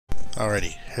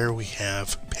Alrighty, here we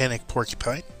have Panic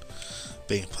Porcupine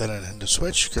being played on Nintendo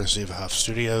Switch, courtesy of Huff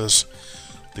Studios,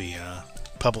 the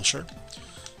publisher.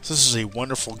 So this is a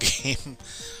wonderful game.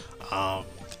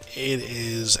 It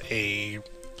is to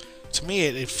me,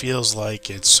 it feels like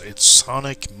it's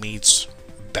Sonic meets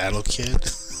Battle Kid.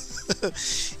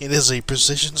 It is a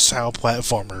precision-style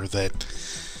platformer that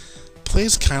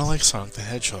plays kind of like Sonic the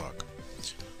Hedgehog,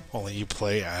 only you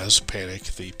play as Panic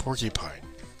the Porcupine.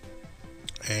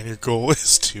 And your goal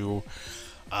is to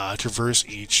traverse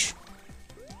each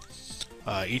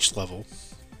level,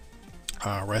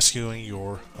 rescuing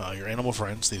your animal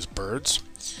friends, these birds,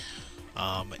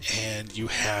 and you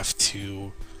have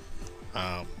to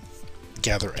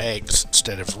gather eggs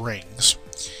instead of rings.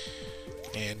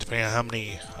 And depending on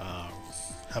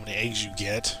how many eggs you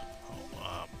get,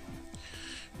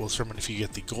 will determine if you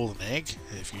get the golden egg.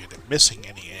 If you end up missing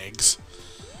any eggs,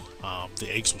 the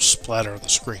eggs will splatter on the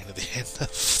screen at the end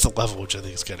of the level, which I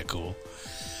think is kind of cool.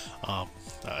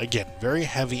 Again, very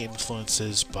heavy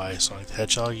influences by Sonic the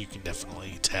Hedgehog. You can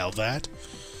definitely tell that,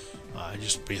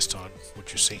 just based on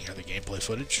what you're seeing here, the gameplay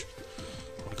footage.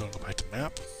 I'm going to go back to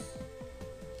map.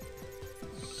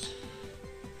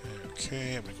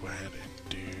 Okay, I'm going to go ahead and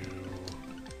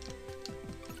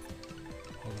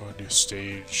I'm going to do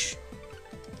stage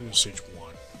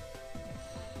 1.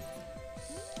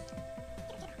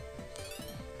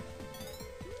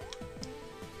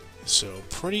 So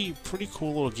pretty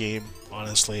cool little game.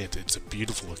 Honestly, it's a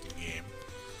beautiful looking game.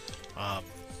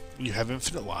 You have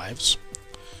infinite lives.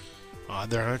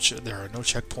 There are no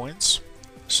checkpoints.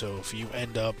 So if you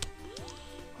end up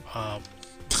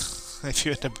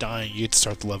dying, you'd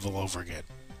start the level over again.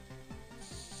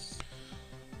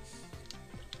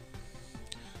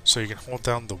 So you can hold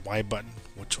down the Y button,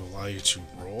 which will allow you to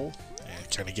roll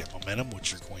and kind of get momentum,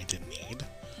 which you're going to need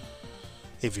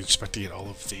if you expect to get all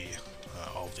of the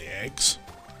eggs.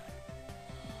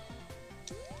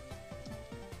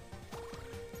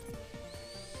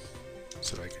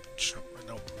 So that I can jump.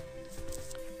 Nope.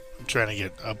 I'm trying to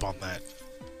get up on that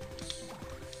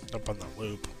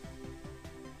loop.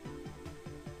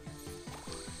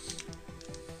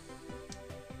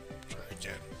 Try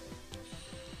again.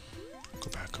 Go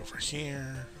back over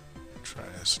here. Try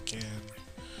this again.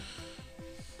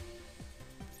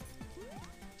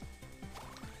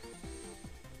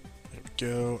 There we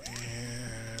go,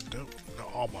 and oh, no,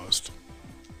 almost.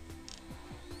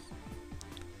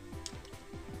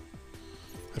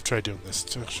 I've tried doing this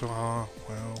too. Well,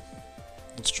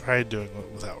 let's try doing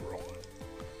it without rolling.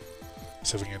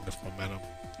 See if we can get enough momentum.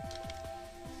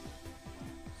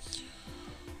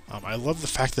 I love the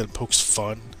fact that it pokes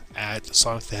fun at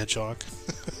Sonic the Hedgehog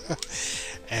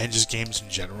and just games in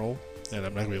general. And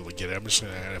I'm not gonna be able to get it. I'm just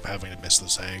gonna end up having to miss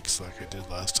those eggs like I did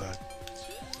last time.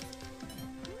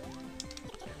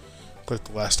 Click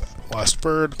the last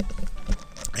bird,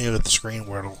 and you get the screen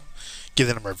where it'll give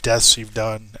the number of deaths you've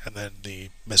done, and then the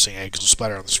missing eggs will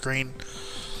splatter on the screen.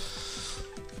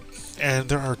 And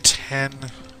there are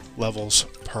 10 levels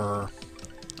per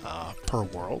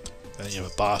world, and then you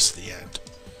have a boss at the end.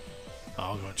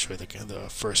 I'll go and show you the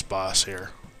first boss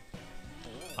here.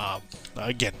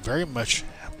 Again, very much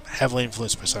heavily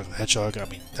influenced by Sonic the Hedgehog. I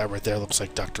mean, that right there looks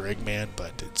like Dr. Eggman,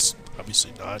 but it's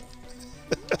obviously not.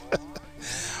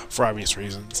 For obvious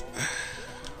reasons.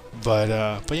 But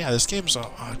yeah, this game's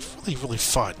really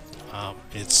fun.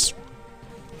 It's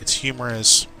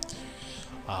humorous.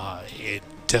 It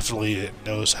definitely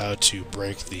knows how to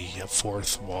break the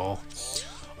fourth wall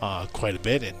quite a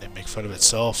bit and make fun of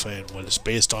itself and what it's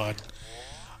based on.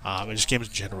 And just games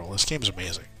in general. This game is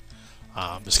amazing.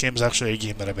 This game is actually a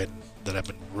game that I've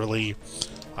been really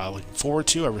looking forward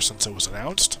to ever since it was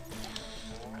announced.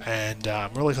 And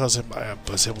I'm really glad I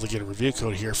was able to get a review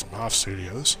code here from Huff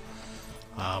Studios.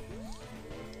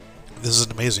 This is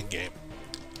an amazing game.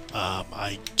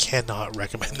 I cannot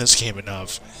recommend this game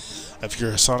enough. If you're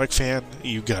a Sonic fan,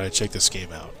 you gotta check this game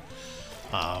out.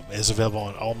 It is available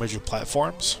on all major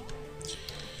platforms.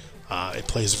 It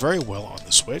plays very well on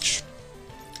the Switch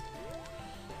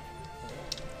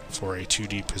for a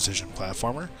 2D precision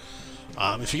platformer.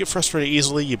 If you get frustrated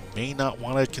easily, you may not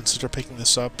want to consider picking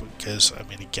this up because, I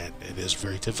mean, again, it is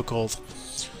very difficult.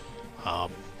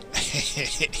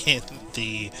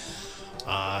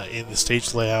 In the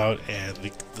stage layout,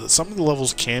 and some of the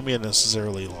levels can be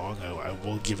unnecessarily long. I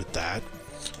will give it that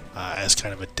as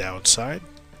kind of a downside.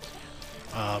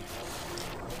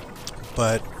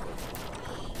 But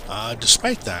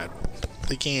despite that,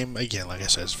 the game, again, like I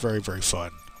said, is very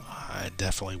fun. And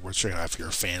definitely worth checking out if you're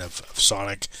a fan of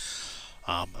Sonic.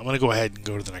 I'm going to go ahead and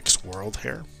go to the next world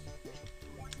here.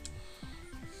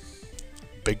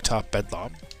 Big Top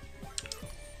Bedlam.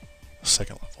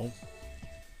 second level.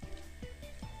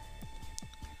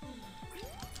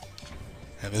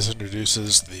 And this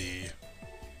introduces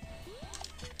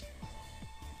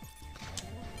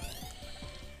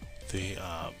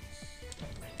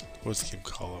what's the game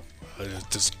called? It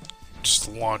doesn't, just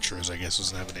launchers, I guess,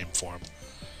 doesn't have a name for them.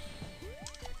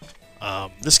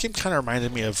 This game kind of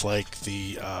reminded me of like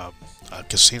the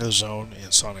Casino Zone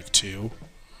in Sonic 2,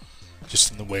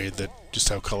 just in the way that, just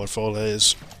how colorful it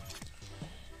is.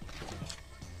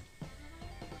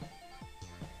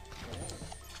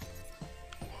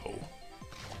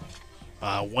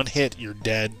 Whoa. One hit, you're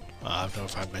dead. I don't know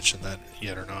if I mentioned that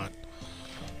yet or not.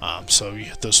 So you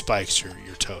hit those spikes, you're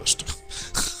toast.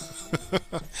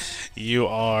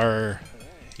 You're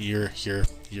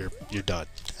done.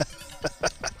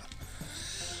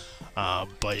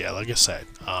 But yeah, like I said,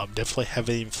 definitely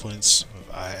heavily influenced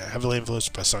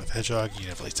by Sonic the Hedgehog. You can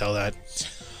definitely tell that.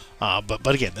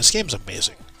 But again, this game's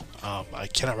amazing. I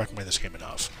cannot recommend this game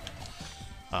enough.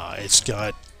 It's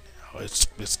got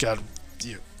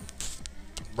you know,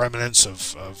 remnants of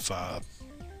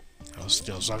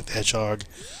Sonic the Hedgehog.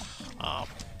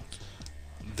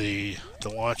 The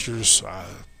launchers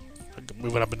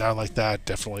moving up and down like that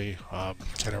definitely kind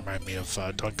of remind me of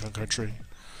Donkey Kong Country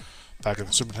back in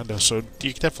the Super Nintendo, so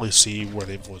you can definitely see where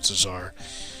the influences are.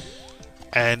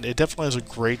 And it definitely is a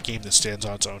great game that stands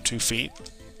on its own 2 feet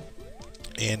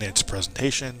in its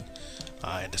presentation,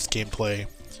 and its gameplay,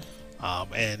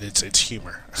 and its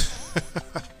humor.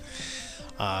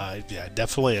 Yeah,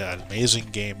 definitely an amazing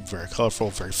game, very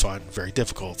colorful, very fun, very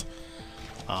difficult,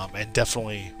 and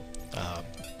definitely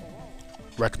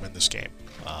recommend this game.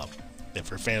 If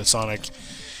you're a fan of Sonic,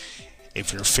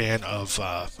 if you're a fan of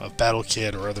Battle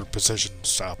Kid or other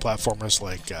position-style platformers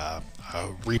like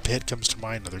Reap-It comes to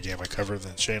mind, another game I covered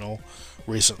on the channel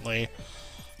recently,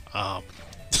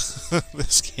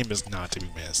 this game is not to be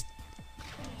missed.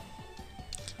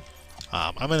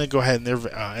 I'm going to go ahead and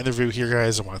end the review here,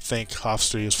 guys. I want to thank Hoff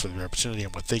Studios for the opportunity. I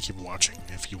want to thank you for watching.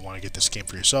 If you want to get this game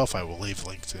for yourself, I will leave a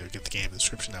link to get the game in the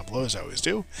description down below, as I always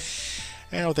do.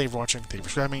 And I want to thank you for watching. Thank you for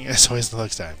subscribing. As always, until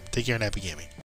next time, take care and happy gaming.